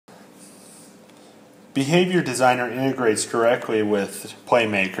Behavior Designer integrates directly with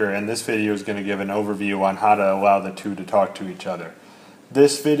PlayMaker, and this video is going to give an overview on how to allow the two to talk to each other.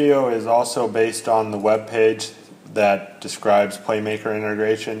 This video is also based on the web page that describes PlayMaker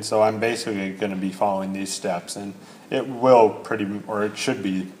integration, so I'm basically going to be following these steps, and it should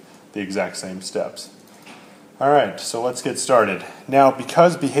be the exact same steps. Alright, so let's get started. Now,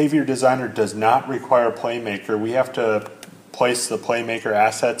 because Behavior Designer does not require PlayMaker, we have to place the PlayMaker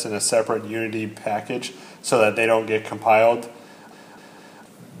assets in a separate Unity package so that they don't get compiled.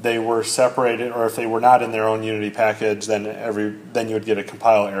 They were separated, or if they were not in their own Unity package, then you would get a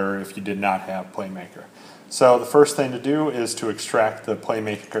compile error if you did not have PlayMaker. So the first thing to do is to extract the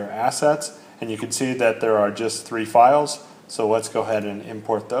PlayMaker assets, and you can see that there are just 3 files, so let's go ahead and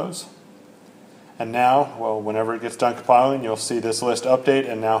import those. And now, well, whenever it gets done compiling, you'll see this list update,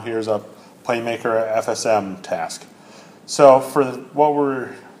 and now here's a PlayMaker FSM task. So for what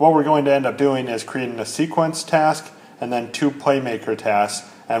we're going to end up doing is creating a sequence task and then 2 PlayMaker tasks,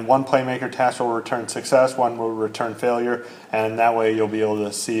 and 1 PlayMaker task will return success, 1 will return failure, and that way you'll be able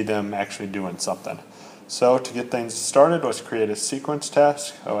to see them actually doing something. So to get things started, let's create a sequence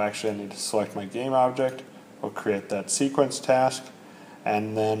task. Oh, actually I need to select my game object. We'll create that sequence task,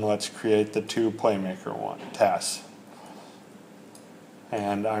 and then let's create the 2 PlayMaker tasks.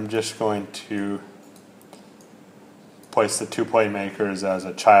 And I'm just going to place the 2 PlayMakers as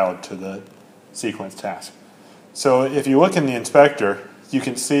a child to the sequence task. So if you look in the inspector, you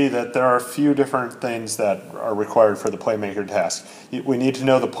can see that there are a few different things that are required for the PlayMaker task. We need to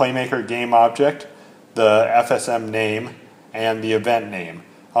know the PlayMaker game object, the FSM name, and the event name.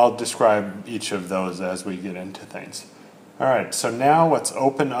 I'll describe each of those as we get into things. Alright, so now let's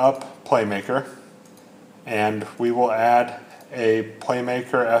open up PlayMaker, and we will add a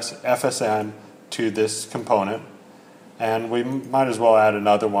PlayMaker FSM to this component. And we might as well add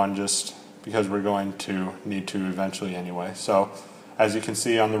another one just because we're going to need to eventually anyway. So as you can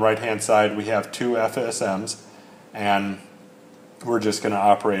see on the right hand side, we have 2 FSMs, and we're just going to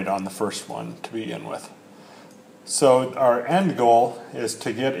operate on the first one to begin with. So our end goal is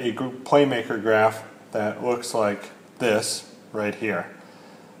to get a PlayMaker graph that looks like this right here.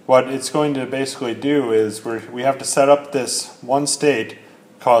 What it's going to basically do is we have to set up this one state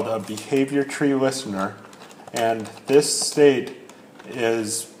called a behavior tree listener, and this state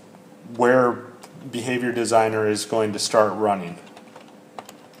is where Behavior Designer is going to start running.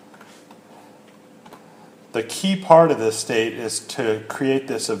 The key part of this state is to create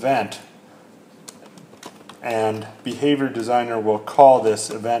this event, and Behavior Designer will call this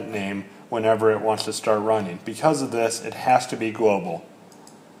event name whenever it wants to start running. Because of this, it has to be global.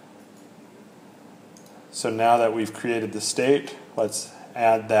 So now that we've created the state, let's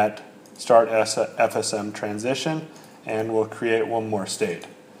add that start FSM transition, and we'll create one more state.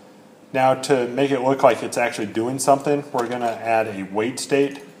 Now, to make it look like it's actually doing something, we're going to add a wait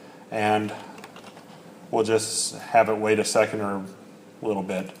state, and we'll just have it wait a second or a little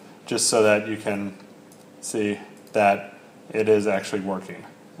bit, just so that you can see that it is actually working.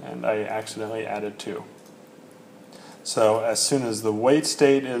 And I accidentally added 2. So as soon as the wait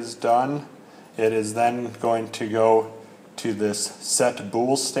state is done, it is then going to go to this set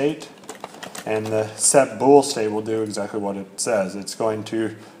bool state, and the set bool state will do exactly what it says. It's going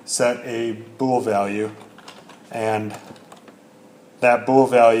to set a bool value, and that bool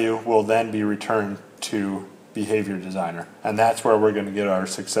value will then be returned to Behavior Designer, and that's where we're going to get our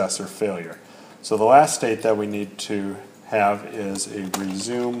success or failure. So the last state that we need to have is a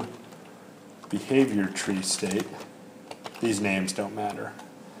resume behavior tree state. These names don't matter.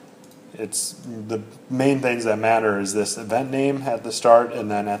 It's the main things that matter is this event name at the start,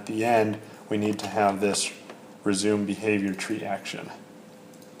 and then at the end we need to have this resume behavior tree action.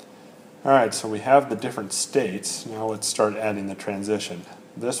 Alright, so we have the different states. Now let's start adding the transition.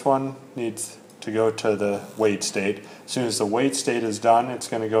 This one needs to go to the wait state. As soon as the wait state is done, it's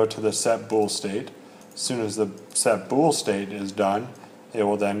going to go to the set bool state. As soon as the set bool state is done, it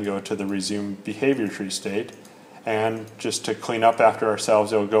will then go to the resume behavior tree state. And just to clean up after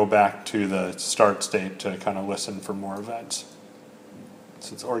ourselves, it will go back to the start state to kind of listen for more events.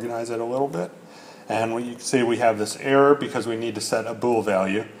 So let's organize it a little bit. And you can see we have this error because we need to set a bool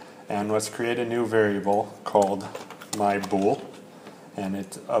value. And let's create a new variable called myBool, and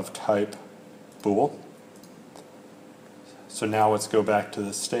it's of type bool. So now let's go back to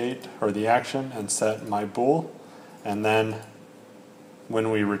the state or the action and set myBool, and then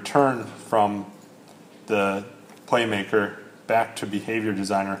when we return from the PlayMaker back to Behavior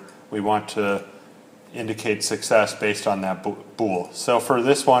Designer, we want to indicate success based on that bool. So for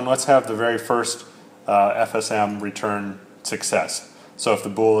this one, let's have the very first FSM return success. So if the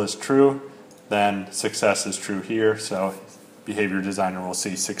bool is true, then success is true here, so Behavior Designer will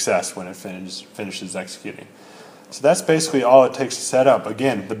see success when it finishes executing. So that's basically all it takes to set up.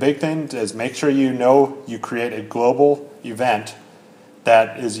 Again, the big thing is make sure you know you create a global event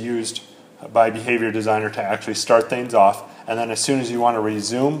that is used by Behavior Designer to actually start things off, and then as soon as you want to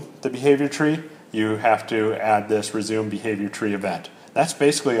resume the behavior tree, you have to add this resume behavior tree event. That's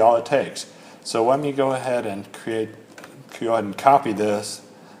basically all it takes. So let me go ahead and copy this.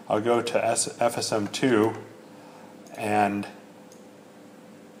 I'll go to FSM2 and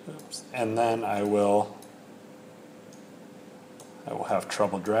then I will have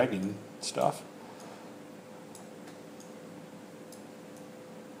trouble dragging stuff.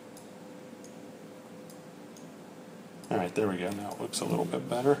 Alright, there we go. Now it looks a little bit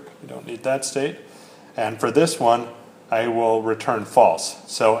better. We don't need that state. And for this one, I will return false.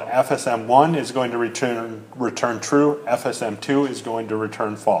 So FSM1 is going to return true. FSM2 is going to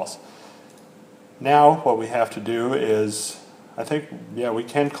return false. Now what we have to do is, we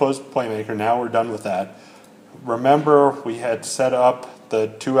can close PlayMaker. Now we're done with that. Remember, we had set up the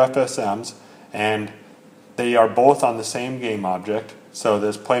two FSMs, and they are both on the same game object. So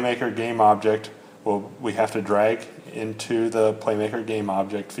this PlayMaker game object, we have to drag into the PlayMaker game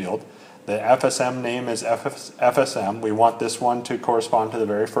object field. The FSM name is FSM. We want this one to correspond to the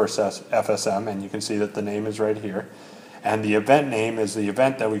very first FSM, and you can see that the name is right here. And the event name is the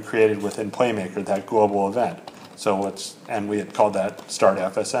event that we created within PlayMaker, that global event. So and we had called that start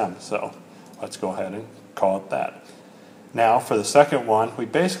FSM. So let's go ahead and call it that. Now for the second one, we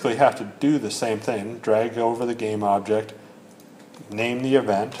basically have to do the same thing. Drag over the game object, name the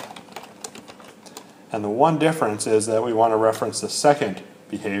event, and the one difference is that we want to reference the second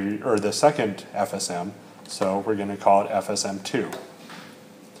behavior, or the second FSM, so we're going to call it FSM2.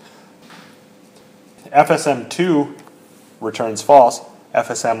 FSM2 returns false,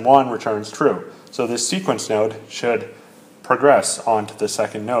 FSM1 returns true. So this sequence node should progress onto the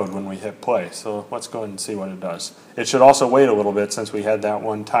second node when we hit play. So let's go ahead and see what it does. It should also wait a little bit since we had that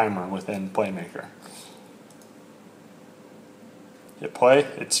one timer within PlayMaker. Hit play,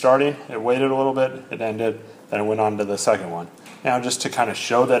 it's starting, it waited a little bit, it ended, then it went on to the second one. Now just to kind of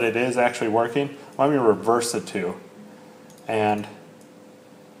show that it is actually working, let me reverse the two. And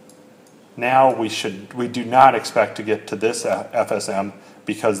now we do not expect to get to this FSM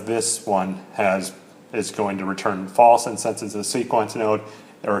because this one is going to return false, and since it's a sequence node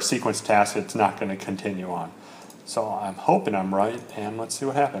or a sequence task, it's not going to continue on. So I'm hoping I'm right, and let's see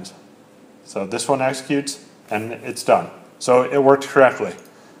what happens. So this one executes, and it's done. So it worked correctly.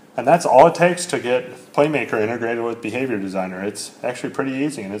 And that's all it takes to get PlayMaker integrated with Behavior Designer. It's actually pretty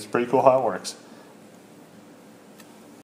easy, and it's pretty cool how it works.